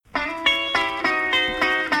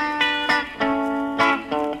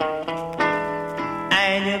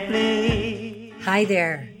Hi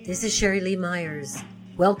there, this is Sherry Lee Myers.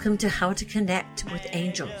 Welcome to How to Connect with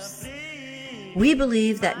Angels. We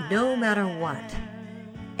believe that no matter what,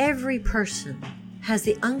 every person has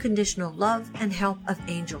the unconditional love and help of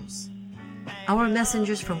angels, our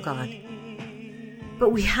messengers from God.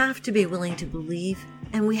 But we have to be willing to believe,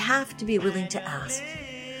 and we have to be willing to ask.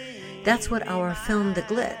 That's what our film, The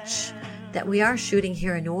Glitch, that we are shooting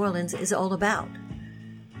here in New Orleans is all about,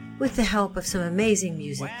 with the help of some amazing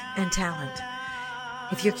music and talent.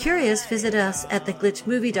 If you're curious, visit us at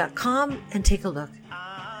theglitchmovie.com and take a look.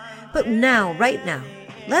 But now, right now,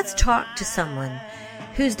 let's talk to someone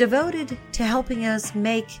who's devoted to helping us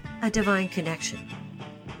make a divine connection.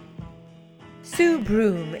 Sue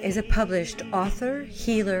Broome is a published author,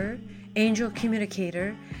 healer, angel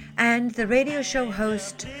communicator, and the radio show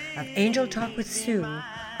host of Angel Talk with Sue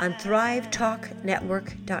on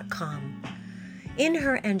ThriveTalkNetwork.com. In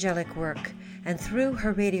her angelic work and through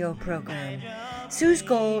her radio program, Sue's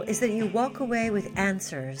goal is that you walk away with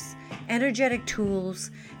answers, energetic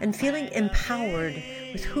tools, and feeling empowered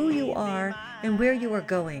with who you are and where you are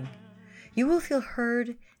going. You will feel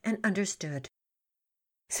heard and understood.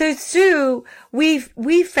 So Sue,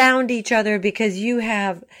 we found each other because you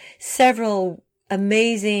have several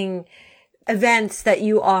amazing events that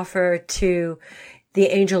you offer to the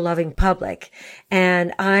angel-loving public.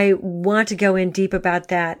 And I want to go in deep about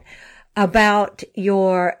that, about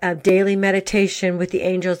your daily meditation with the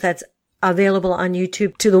angels that's available on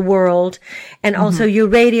YouTube to the world, and also your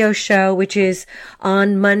radio show, which is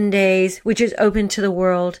on Mondays, which is open to the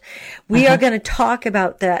world. We are going to talk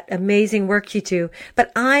about that amazing work you do,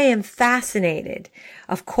 but I am fascinated,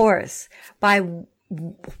 of course, by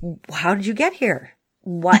how did you get here?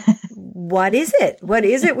 What is it? What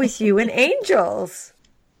is it with you and angels?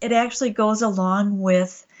 It actually goes along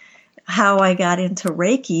with how I got into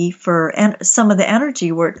Reiki for some of the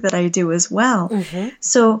energy work that I do as well.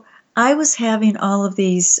 So I was having all of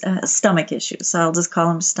these stomach issues. I'll just call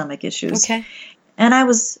them stomach issues. Okay. And I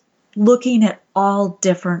was looking at all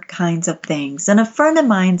different kinds of things. And a friend of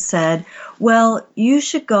mine said, well, you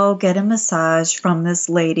should go get a massage from this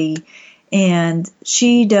lady. And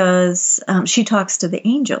she talks to the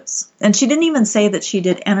angels. And she didn't even say that she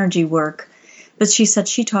did energy work, but she said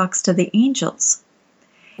she talks to the angels.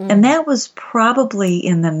 And that was probably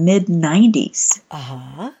in the mid-90s.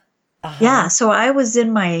 Yeah, so I was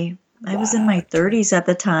in my 30s at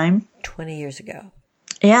the time. 20 years ago.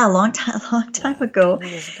 Yeah, a long time ago. 20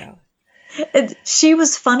 years ago. And she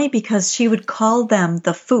was funny because she would call them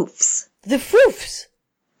the foofs. The foofs.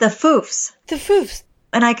 The foofs. The foofs.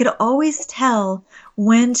 And I could always tell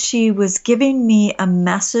when she was giving me a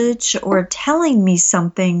message or telling me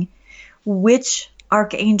something, which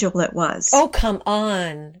archangel it was. Oh, come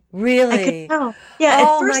on. Really? I could tell. Yeah,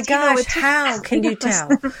 oh at first, my gosh, how can you tell?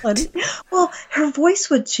 Well, her voice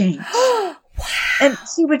would change. Wow. And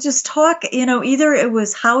she would just talk, either it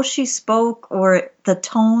was how she spoke or the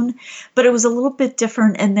tone, but it was a little bit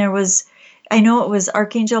different. And I know it was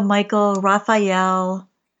Archangel Michael, Raphael,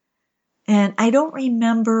 and I don't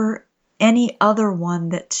remember any other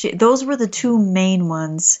one those were the two main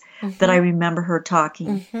ones that I remember her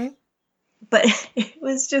talking. But it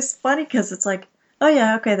was just funny because it's like, oh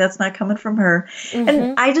yeah, okay, that's not coming from her.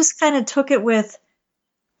 And I just kind of took it with,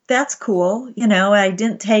 that's cool. I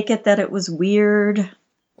didn't take it that it was weird.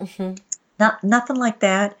 Nothing like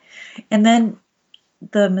that. And then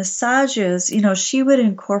the massages, she would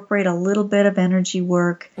incorporate a little bit of energy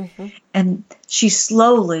work. And she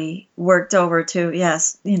slowly worked over to,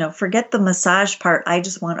 yes, forget the massage part. I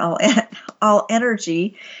just want all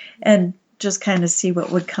energy and just kind of see what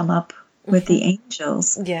would come up with the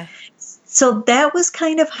angels. Yeah. So that was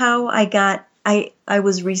kind of how I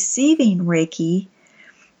was receiving Reiki.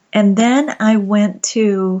 And then I went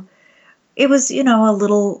to, it was, a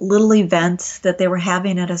little event that they were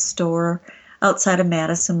having at a store outside of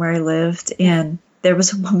Madison where I lived. And there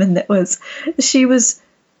was a woman she was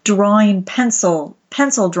drawing pencil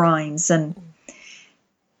drawings. And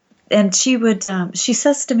she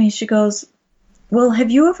says to me, she goes, well,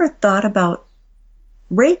 have you ever thought about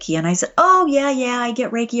Reiki? And I said, oh, yeah, I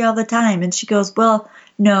get Reiki all the time. And she goes, well,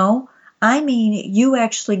 no, I mean, you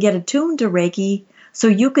actually get attuned to Reiki so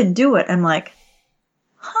you can do it. I'm like,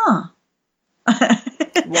 huh.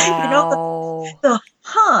 Wow.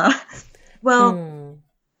 Well,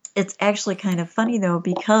 it's actually kind of funny, though,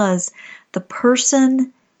 because the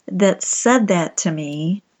person that said that to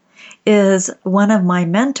me is one of my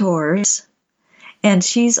mentors, and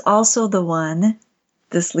she's also the one,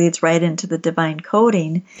 this leads right into the divine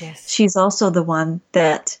coding. Yes. She's also the one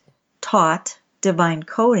that taught divine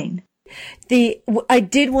coding. I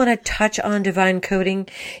did want to touch on divine coding.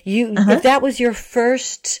 If that was your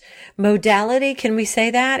first modality, can we say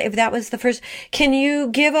that? If that was the first, can you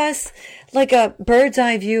give us like a bird's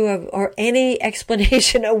eye view of, or any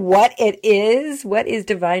explanation of what it is? What is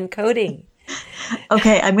divine coding?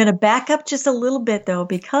 Okay, I'm going to back up just a little bit though,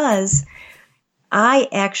 because I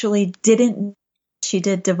actually didn't know she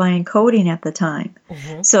did divine coding at the time.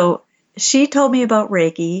 So she told me about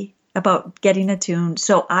Reiki, about getting attuned.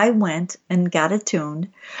 So I went and got attuned.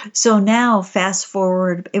 So now fast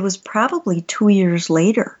forward, it was probably 2 years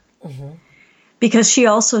later. Because she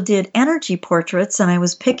also did energy portraits, and I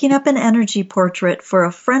was picking up an energy portrait for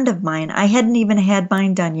a friend of mine. I hadn't even had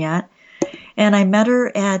mine done yet. And I met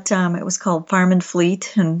her at, it was called Farm and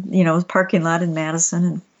Fleet, and, parking lot in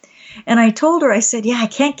Madison. And I told her, I said, yeah, I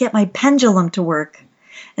can't get my pendulum to work.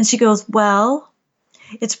 And she goes, well,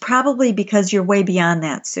 it's probably because you're way beyond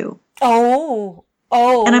that, Sue. Oh.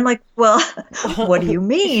 And I'm like, well, what do you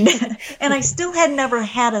mean? And I still had never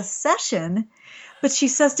had a session. But she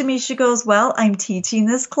says to me, she goes, well, I'm teaching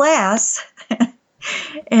this class.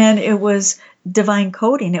 And it was divine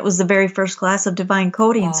coding. It was the very first class of divine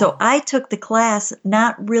coding. Wow. So I took the class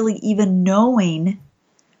not really even knowing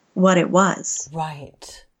what it was.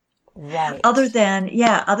 Right. Other than,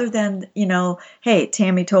 hey,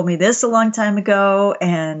 Tammy told me this a long time ago,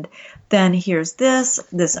 and then here's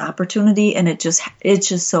this opportunity, and it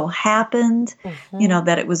just so happened,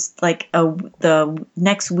 that it was like the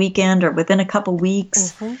next weekend or within a couple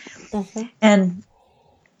weeks. And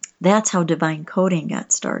that's how divine coding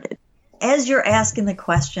got started. As you're asking the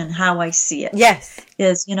question, how I see it, yes,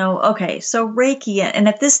 is, okay, so Reiki, and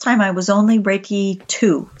at this time I was only Reiki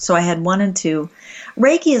 2, so I had 1 and 2.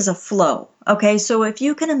 Reiki is a flow, okay? So if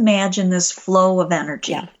you can imagine this flow of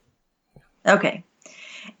energy, okay,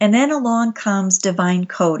 and then along comes divine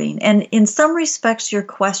coding, and in some respects your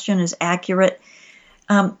question is accurate,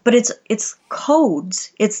 but it's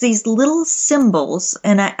codes, it's these little symbols,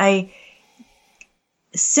 and I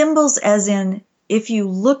symbols as in, if you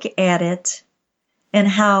look at it, and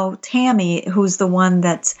how Tammy, who's the one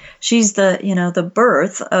she's the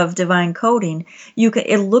birth of divine coding,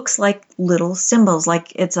 it looks like little symbols,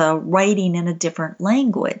 like it's a writing in a different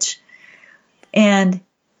language. And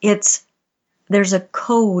there's a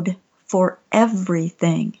code for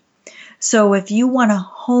everything. So if you want to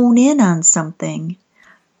hone in on something,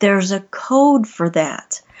 there's a code for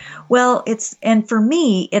that. Well, and for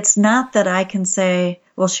me, it's not that I can say,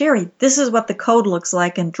 well, Sherry, this is what the code looks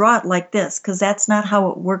like and draw it like this, because that's not how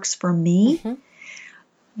it works for me.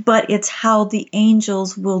 But it's how the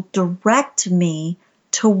angels will direct me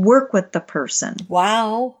to work with the person.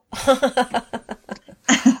 Wow.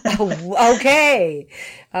 Okay.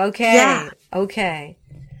 Yeah. Okay.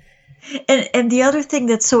 And the other thing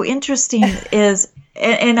that's so interesting is,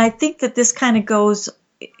 and I think that this kind of goes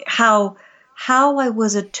how I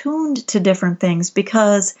was attuned to different things,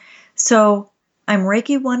 because so I'm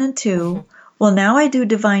Reiki 1 and 2. Well, now I do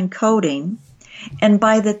divine coding. And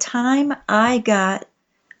by the time I got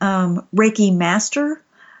Reiki Master,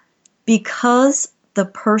 because the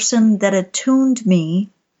person that attuned me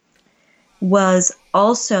was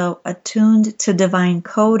also attuned to divine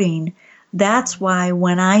coding, that's why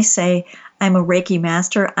when I say I'm a Reiki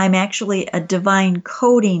Master, I'm actually a divine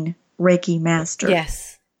coding Reiki Master.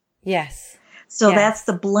 Yes. So that's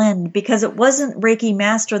the blend, because it wasn't Reiki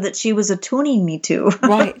Master that she was attuning me to.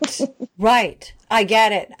 Right. I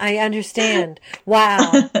get it. I understand.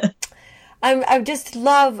 Wow. I just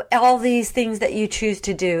love all these things that you choose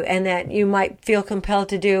to do and that you might feel compelled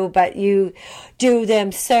to do, but you do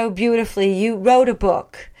them so beautifully. You wrote a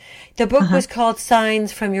book. The book was called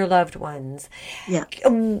Signs from Your Loved Ones. Yeah.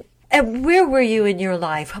 And where were you in your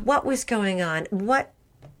life? What was going on? What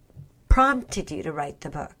prompted you to write the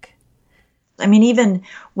book? I mean, even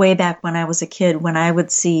way back when I was a kid, when I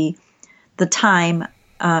would see the time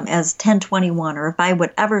as 1021, or if I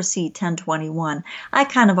would ever see 1021, I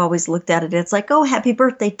kind of always looked at it. It's like, oh, happy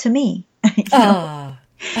birthday to me. And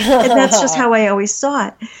that's just how I always saw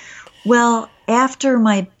it. Well, after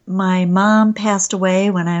my mom passed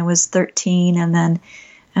away when I was 13, and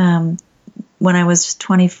then when I was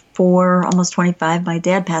 24, almost 25, my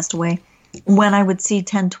dad passed away. When I would see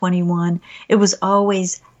 1021, it was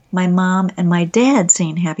always my mom and my dad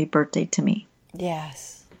saying happy birthday to me.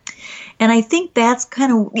 Yes. And I think that's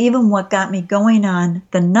kind of even what got me going on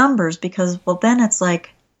the numbers, because, well, then it's like,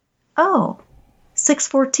 oh,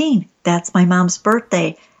 614, that's my mom's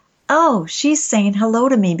birthday. Oh, she's saying hello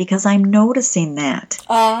to me because I'm noticing that.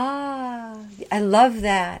 Ah, I love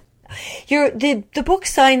that. The book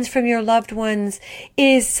Signs from Your Loved Ones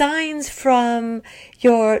is signs from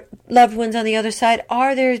your loved ones on the other side.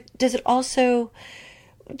 Does it also,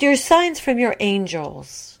 there's signs from your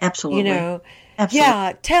angels? Absolutely. Absolutely.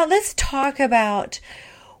 Yeah. Let's talk about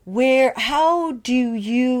how do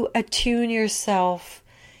you attune yourself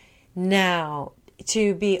now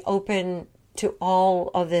to be open to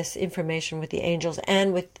all of this information with the angels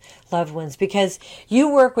and with loved ones, because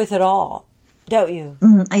you work with it all, don't you?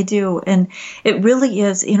 I do. And it really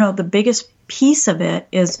is, the biggest piece of it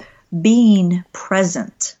is being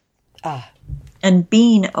present and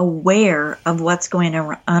being aware of what's going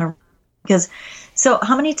on. Because so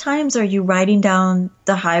how many times are you riding down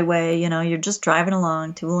the highway, you're just driving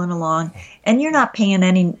along, tooling along, and you're not paying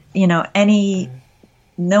any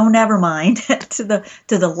no, never mind to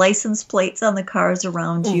the license plates on the cars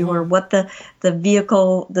around you, or what the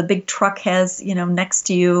vehicle, the big truck has, next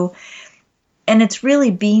to you. And it's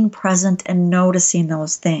really being present and noticing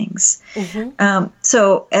those things.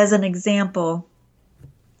 So as an example,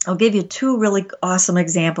 I'll give you two really awesome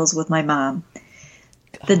examples with my mom.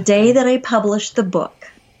 The day that I published the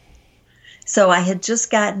book, so I had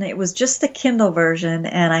just gotten, it was just the Kindle version,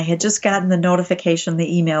 and I had just gotten the notification,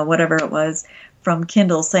 the email, whatever it was, from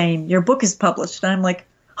Kindle saying, your book is published. And I'm like,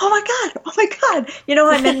 oh my God.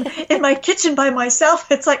 I'm in my kitchen by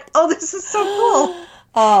myself. It's like, oh, this is so cool.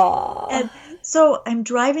 Oh. And so I'm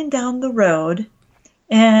driving down the road,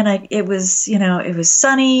 and it was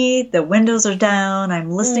sunny. The windows are down. I'm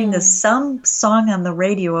listening to some song on the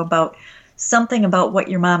radio about something about what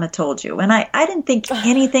your mama told you. And I didn't think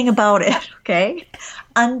anything about it, okay,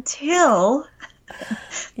 until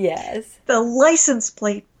yes, the license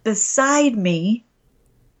plate beside me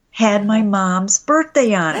had my mom's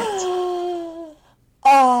birthday on it.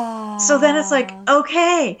 So then it's like,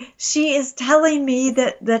 okay, she is telling me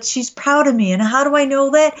that she's proud of me. And how do I know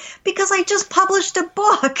that? Because I just published a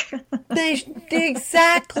book.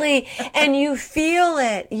 Exactly. And you feel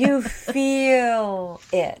it.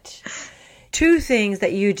 Two things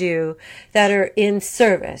that you do that are in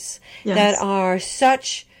service, that are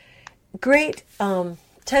such great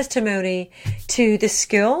testimony to the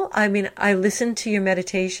skill. I mean, I listened to your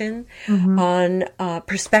meditation on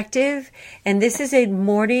perspective, and this is a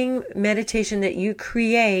morning meditation that you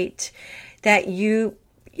create, that you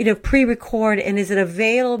pre-record, and is it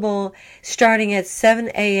available starting at 7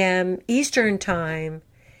 a.m. Eastern time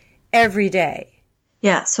every day?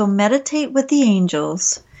 Yeah, so Meditate with the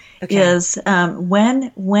Angels is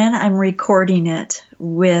when I'm recording it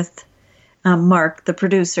with Mark, the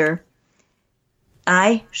producer,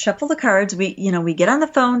 I shuffle the cards. We get on the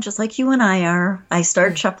phone just like you and I are. I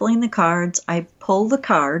start shuffling the cards. I pull the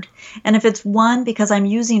card. And if it's one, because I'm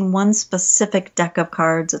using one specific deck of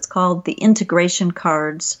cards, it's called the Integration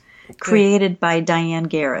Cards, created by Diane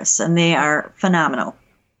Garris. And they are phenomenal.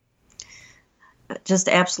 Just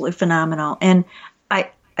absolutely phenomenal. And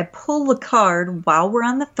I pull the card while we're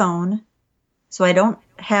on the phone, so I don't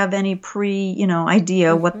have any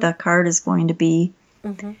idea what the card is going to be.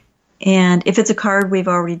 And if it's a card we've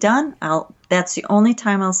already done, that's the only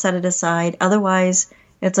time I'll set it aside. Otherwise,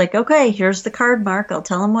 it's like, okay, here's the card, Mark. I'll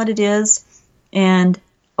tell him what it is, and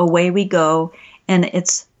away we go. And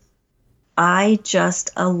I just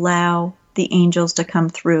allow the angels to come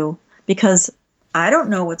through, because I don't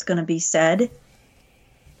know what's going to be said.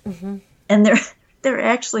 And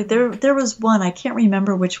there was one, I can't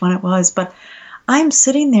remember which one it was, but I'm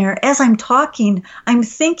sitting there as I'm talking, I'm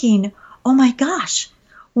thinking, oh my gosh,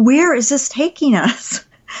 where is this taking us?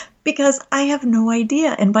 Because I have no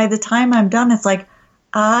idea. And by the time I'm done, it's like,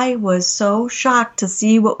 I was so shocked to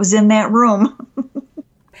see what was in that room.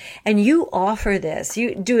 And you offer this.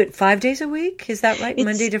 You do it 5 days a week? Is that right?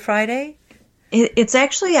 Monday to Friday? It's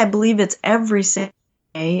actually, I believe it's every Saturday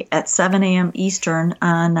at 7 a.m. Eastern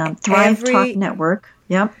on Thrive Talk Network.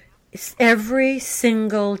 Yep. Every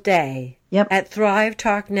single day. Yep. At Thrive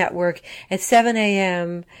Talk Network at 7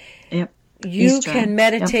 a.m. Yep. You Eastern. can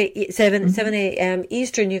meditate, 7 a.m.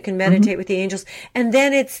 Eastern, you can meditate with the angels. And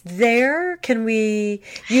then it's there. You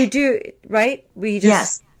do, right?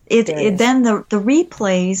 Yes. Then the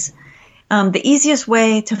replays, the easiest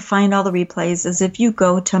way to find all the replays is if you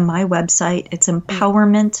go to my website. It's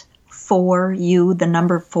Empowerment for You, the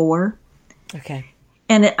number 4. Okay.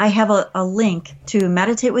 And I have a link to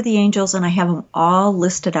Meditate with the Angels, and I have them all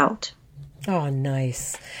listed out. Oh,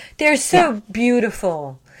 nice. They're so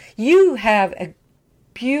beautiful. You have a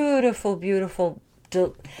beautiful, beautiful,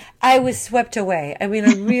 I was swept away. I mean,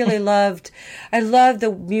 I really love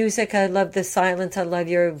the music. I love the silence. I love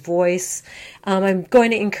your voice. I'm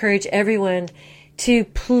going to encourage everyone to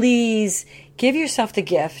please give yourself the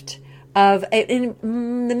gift the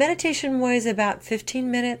meditation was about 15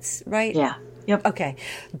 minutes, right? Yeah. Yep. Okay.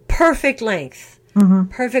 Perfect length. Mm-hmm.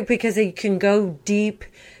 Perfect, because you can go deep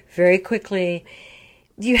very quickly.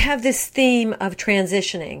 You have this theme of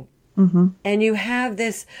transitioning, mm-hmm. and you have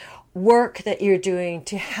this work that you're doing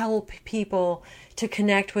to help people to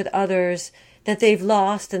connect with others that they've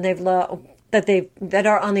lost and that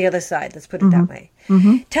are on the other side. Let's put it that way.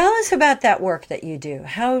 Mm-hmm. Tell us about that work that you do.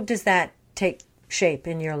 How does that take shape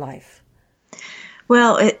in your life?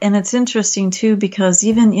 Well, and it's interesting too, because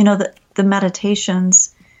even, the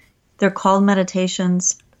meditations, they're called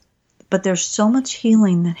meditations, but there's so much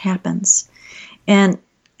healing that happens. And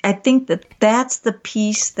I think that that's the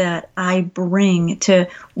piece that I bring to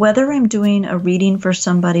whether I'm doing a reading for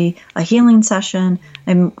somebody, a healing session,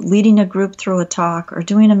 I'm leading a group through a talk, or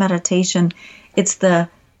doing a meditation. It's the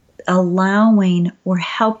allowing or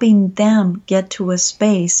helping them get to a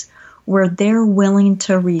space where they're willing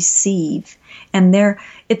to receive. And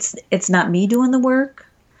it's not me doing the work.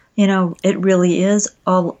 It really is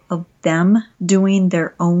all of them doing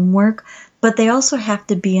their own work. But they also have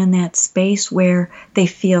to be in that space where they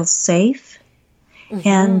feel safe, mm-hmm.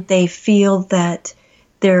 and they feel that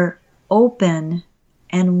they're open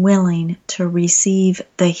and willing to receive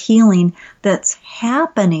the healing that's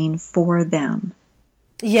happening for them.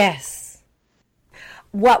 Yes.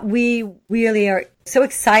 What we really are so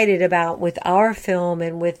excited about with our film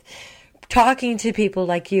and with talking to people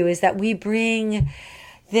like you is that we bring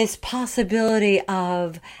this possibility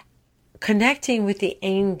of connecting with the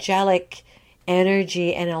angelic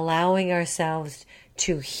energy and allowing ourselves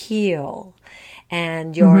to heal.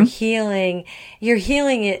 And you're mm-hmm. you're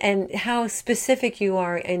healing it, and how specific you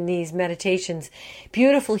are in these meditations,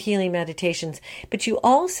 beautiful healing meditations. But you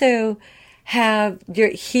also have your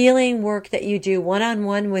healing work that you do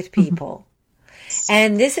one-on-one with people. Mm-hmm.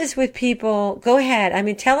 And this is with people, go ahead. I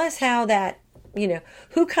mean, tell us how that,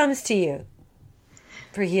 who comes to you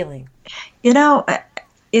for healing?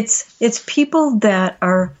 It's people that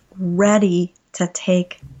are ready to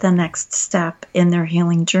take the next step in their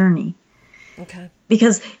healing journey. Okay.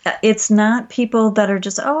 Because it's not people that are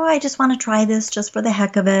just, I just want to try this just for the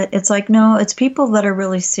heck of it. It's like, no, it's people that are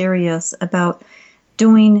really serious about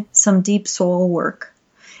doing some deep soul work.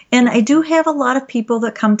 And I do have a lot of people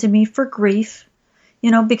that come to me for grief,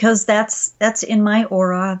 because that's in my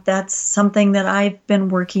aura. That's something that I've been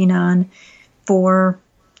working on for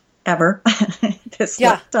ever this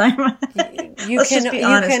lifetime. You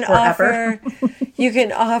can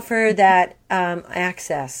offer that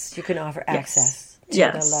access. You can offer access to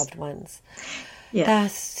the loved ones. Yeah.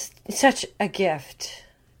 That's such a gift.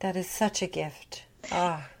 That is such a gift.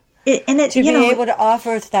 To be able to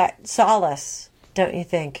offer that solace, don't you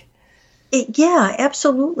think? Yeah,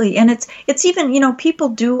 absolutely. And it's even, people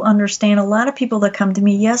do understand. A lot of people that come to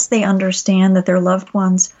me, yes, they understand that their loved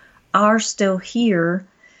ones are still here.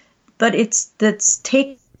 But that's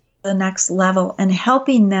taking the next level and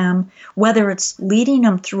helping them, whether it's leading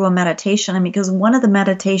them through a meditation. I mean, because one of the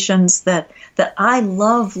meditations that I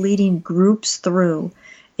love leading groups through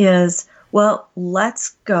is, well,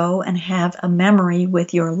 let's go and have a memory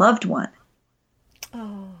with your loved one.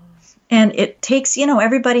 Oh. And it takes,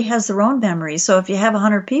 everybody has their own memories. So if you have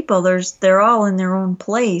 100 people, they're all in their own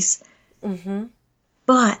place. Mm-hmm.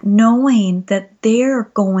 But knowing that they're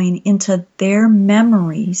going into their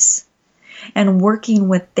memories and working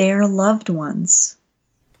with their loved ones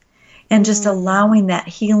and just allowing that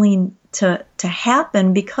healing to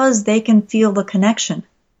happen because they can feel the connection.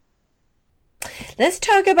 Let's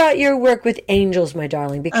talk about your work with angels, my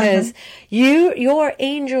darling, because your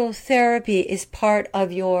angel therapy is part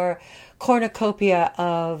of your cornucopia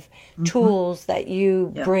of tools that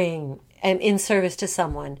you bring and in service to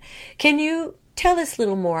someone. Can you tell us a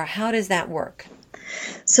little more? How does that work?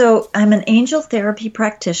 So I'm an angel therapy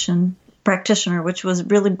practitioner, which was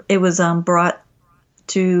brought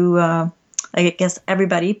to, I guess,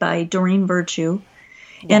 everybody by Doreen Virtue.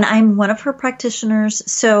 Yeah. And I'm one of her practitioners.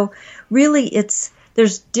 So really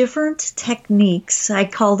there's different techniques. I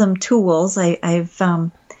call them tools. I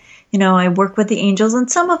work with the angels,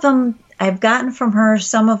 and some of them I've gotten from her.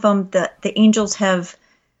 Some of them the angels have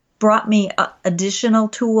brought me additional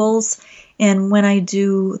tools. And when I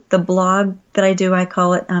do the blog that I do, I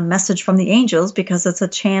call it a Message from the Angels because it's a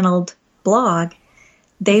channeled blog.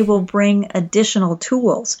 They will bring additional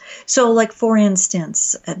tools. So like, for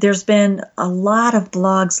instance, there's been a lot of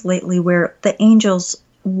blogs lately where the angels,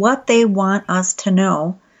 what they want us to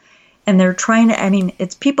know, and they're trying to,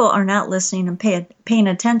 it's people are not listening and paying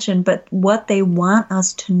attention, but what they want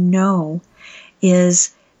us to know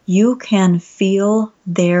is you can feel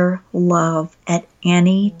their love at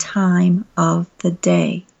any time of the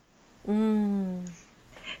day.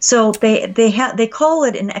 So they call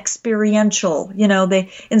it an experiential.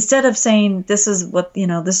 They, instead of saying this is what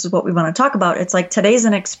we want to talk about, it's like today's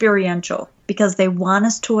an experiential, because they want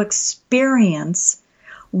us to experience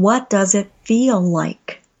what does it feel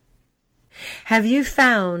like. Have you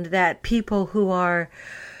found that people who are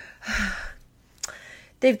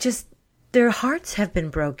their hearts have been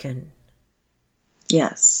broken?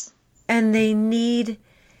 Yes. And they need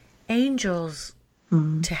angels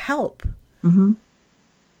to help. Mm-hmm.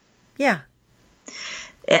 Yeah.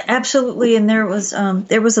 Absolutely. And there was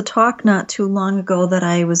a talk not too long ago that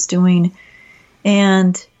I was doing,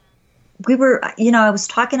 and I was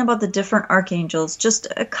talking about the different archangels, just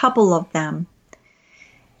a couple of them.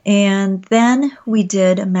 And then we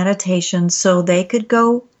did a meditation so they could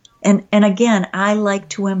go, and again, I like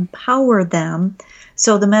to empower them.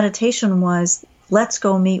 So the meditation was, let's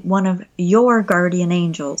go meet one of your guardian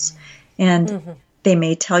angels. And they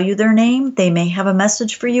may tell you their name. They may have a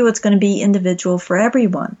message for you. It's going to be individual for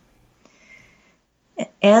everyone.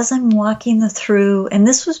 As I'm walking through, and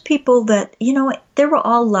this was people that, there were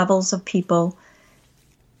all levels of people,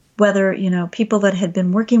 whether, people that had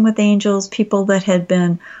been working with angels, people that had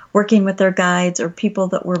been working with their guides, or people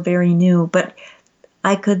that were very new. But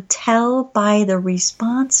I could tell by the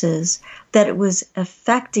responses that it was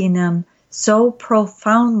affecting them so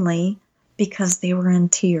profoundly because they were in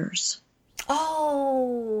tears.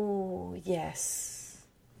 Oh, yes.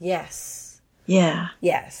 Yes. Yeah.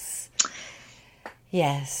 Yes.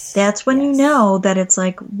 Yes. That's when you know that it's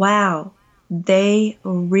like, wow, they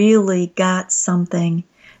really got something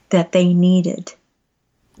that they needed.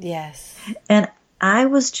 Yes. And I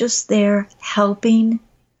was just there helping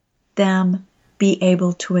them be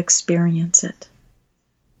able to experience it.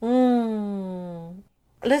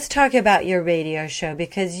 Let's talk about your radio show,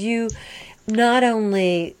 because you not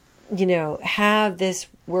only, have this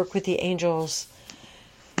work with the angels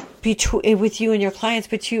with you and your clients,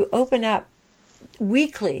 but you open up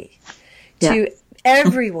weekly to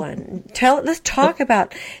everyone. Let's talk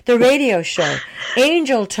about the radio show,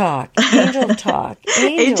 Angel Talk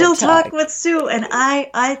with Sue. And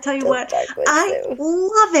I tell you what, I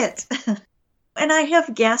love it. And I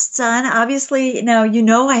have guests on. Obviously, now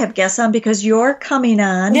I have guests on because you're coming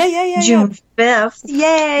on June 5th.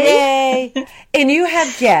 Yay! And you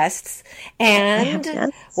have guests.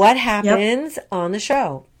 And what happens on the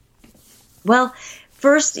show? Well,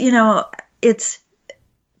 first,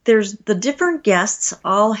 there's the different guests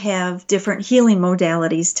all have different healing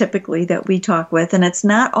modalities typically that we talk with, and it's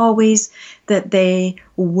not always that they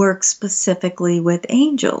work specifically with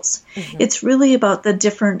angels. It's really about the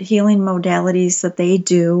different healing modalities that they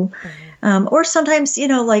do. Or sometimes,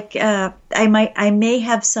 I may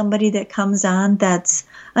have somebody that comes on that's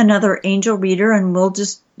another angel reader, and we'll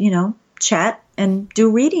just, chat and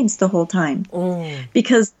do readings the whole time.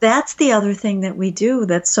 Because that's the other thing that we do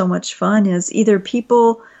that's so much fun, is either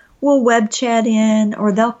people will web chat in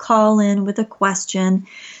or they'll call in with a question.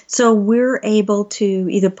 So we're able to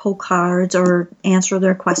either pull cards or answer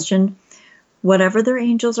their question. Whatever their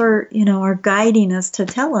angels are guiding us to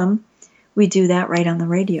tell them, we do that right on the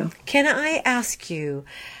radio. Can I ask you,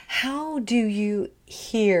 how do you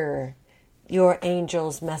hear your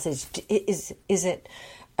angel's message? Is it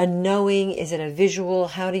a knowing? Is it a visual?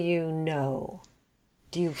 How do you know?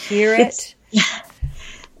 Do you hear it?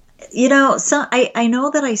 So I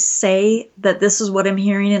know that I say that this is what I'm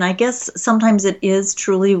hearing, and I guess sometimes it is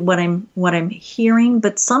truly what I'm hearing,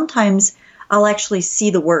 but sometimes I'll actually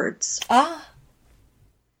see the words.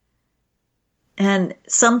 And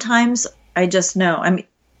sometimes I just know.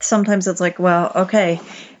 Sometimes it's like, well, okay.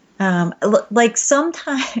 Like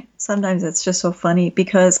sometimes it's just so funny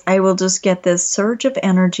because I will just get this surge of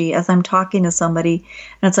energy as I'm talking to somebody,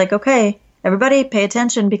 and it's like, okay, everybody pay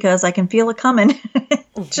attention because I can feel it coming.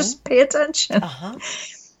 Just pay attention.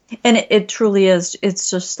 And it truly is.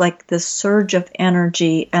 It's just like this surge of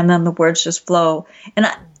energy, and then the words just flow. And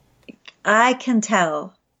I can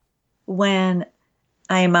tell when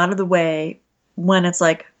I am out of the way, when it's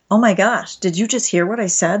like, oh my gosh, did you just hear what I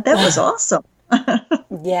said? That was awesome.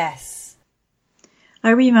 Yes.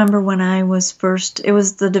 I remember when I was it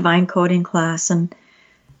was the divine coding class, and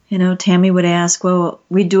Tammy would ask, well,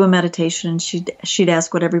 we'd do a meditation, and she'd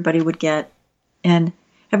ask what everybody would get. And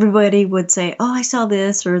everybody would say, oh, I saw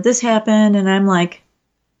this, or this happened. And I'm like,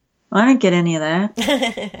 I didn't get any of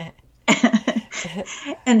that.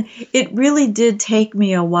 And it really did take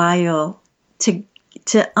me a while to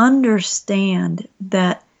understand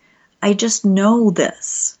that I just know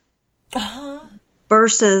this.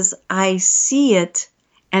 Versus I see it,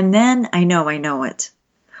 and then I know it.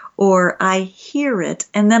 or I hear it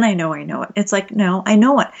and then I know it. It's like, no, I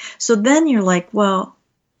know it. So then you're like, well,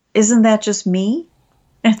 isn't that just me?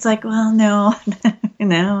 And it's like, well, no,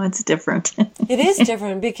 no, it's different. It is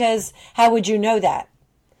different because how would you know that?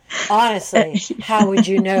 Honestly, how would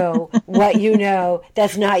you know what you know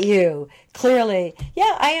that's not you? Clearly,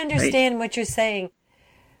 yeah, I understand what you're saying.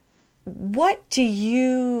 What do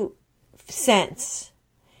you sense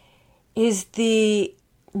is the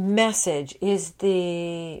message, let's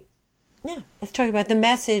talk about the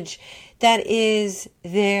message that is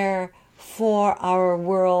there for our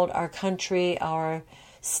world, our country, our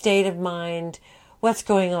state of mind, what's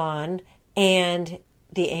going on, and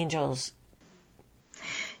the angels?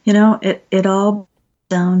 You know, it all boils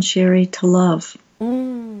down, Sherry, to love.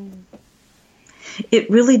 It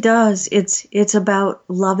really does. It's about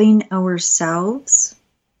loving ourselves.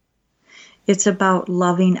 It's about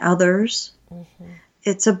loving others.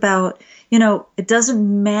 It's about, it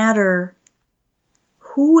doesn't matter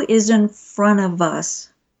who is in front of us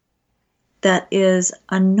that is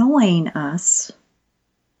annoying us.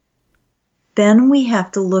 Then we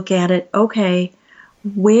have to look at it, okay,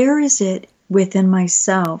 where is it within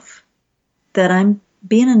myself that I'm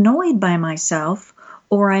being annoyed by myself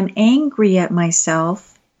or I'm angry at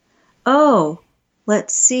myself? Oh,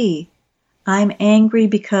 let's see. I'm angry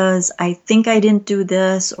because I think I didn't do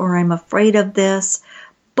this or I'm afraid of this.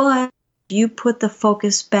 But you put the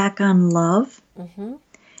focus back on love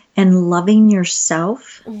and loving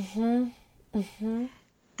yourself, then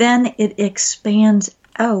it expands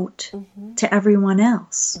out to everyone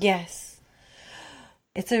else. Yes.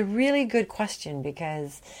 It's a really good question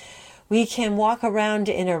because we can walk around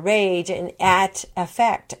in a rage and at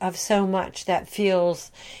effect of so much that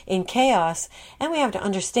feels in chaos. And we have to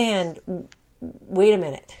understand, wait a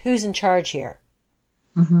minute, who's in charge here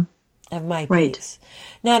of my peace?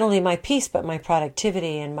 Not only my peace, but my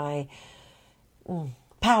productivity and my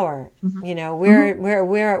power.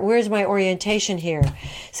 Where's my orientation here?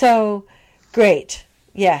 So great.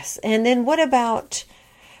 Yes. And then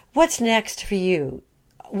what's next for you?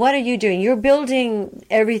 What are you doing? You're building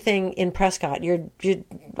everything in Prescott. You do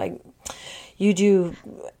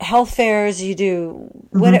health fairs. You do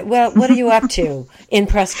what are you up to in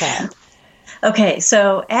Prescott? Okay,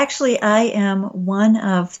 so actually, I am one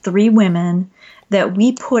of 3 women that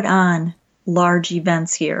we put on large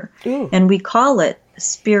events here, and we call it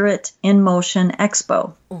Spirit in Motion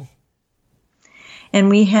Expo. And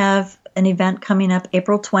we have an event coming up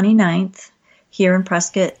April 29th here in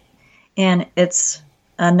Prescott, and it's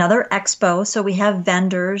another expo. So we have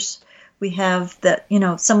vendors. We have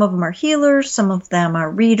some of them are healers, some of them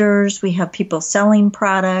are readers. We have people selling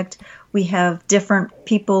product. We have different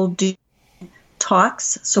people do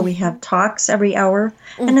talks. So we have talks every hour,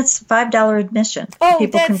 and it's $5 admission.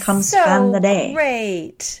 People can come spend the day.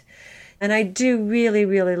 Great. And I do really,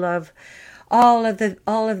 really love all of the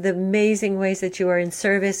amazing ways that you are in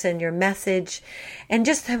service and your message, and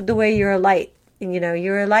just the way you're a light.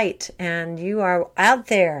 You're a light and you are out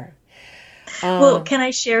there. Well, can I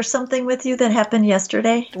share something with you that happened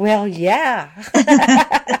yesterday? Well, yeah.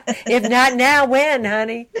 If not now, when,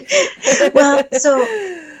 honey? Well, so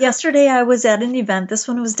yesterday I was at an event. This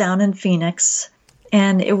one was down in Phoenix,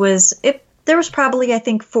 and there was probably, I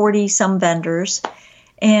think, 40 some vendors,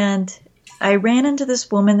 and I ran into this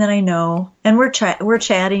woman that I know, and we're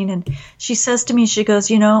chatting, and she says to me, she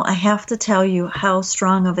goes, I have to tell you how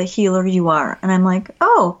strong of a healer you are. And I'm like,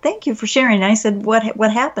 oh, thank you for sharing. And I said,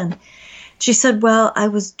 what happened? She said, well, I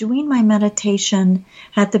was doing my meditation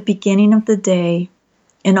at the beginning of the day,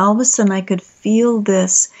 and all of a sudden I could feel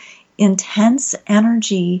this intense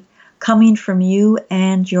energy coming from you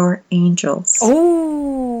and your angels.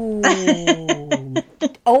 Oh,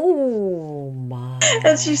 oh my.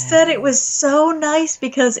 And she said it was so nice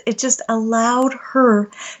because it just allowed her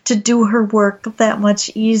to do her work that much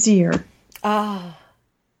easier. Ah,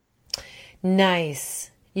 nice.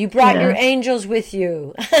 You brought your angels with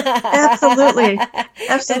you. Absolutely.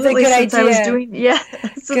 That's a good idea.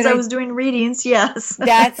 I was doing readings, yes.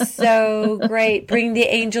 That's so great. Bring the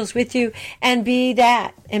angels with you and be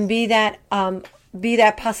that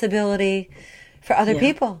possibility for other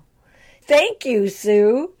people. Thank you,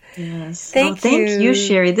 Sue. Yes. Thank you,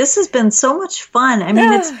 Sherry. This has been so much fun. I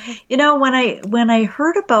mean, it's when I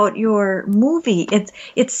heard about your movie,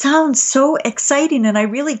 it sounds so exciting, and I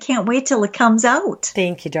really can't wait till it comes out.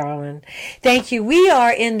 Thank you, darling. Thank you. We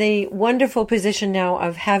are in the wonderful position now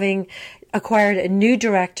of having acquired a new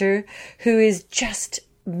director who is just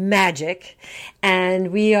magic,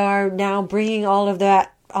 and we are now bringing all of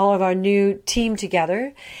that all of our new team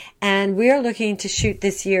together, and we are looking to shoot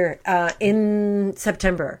this year in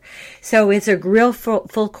September. So it's a real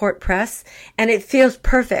full court press, and it feels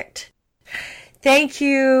perfect. Thank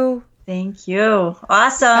you. Thank you.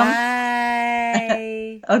 Awesome.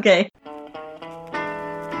 Bye. Okay.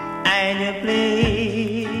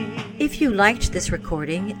 If you liked this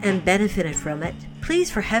recording and benefited from it, please,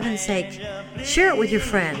 for heaven's sake, share it with your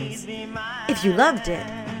friends. If you loved it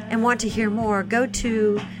and want to hear more, go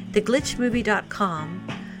to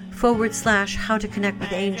theglitchmovie.com/how to connect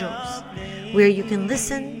with angels, where you can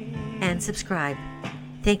listen and subscribe.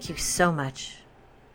 Thank you so much.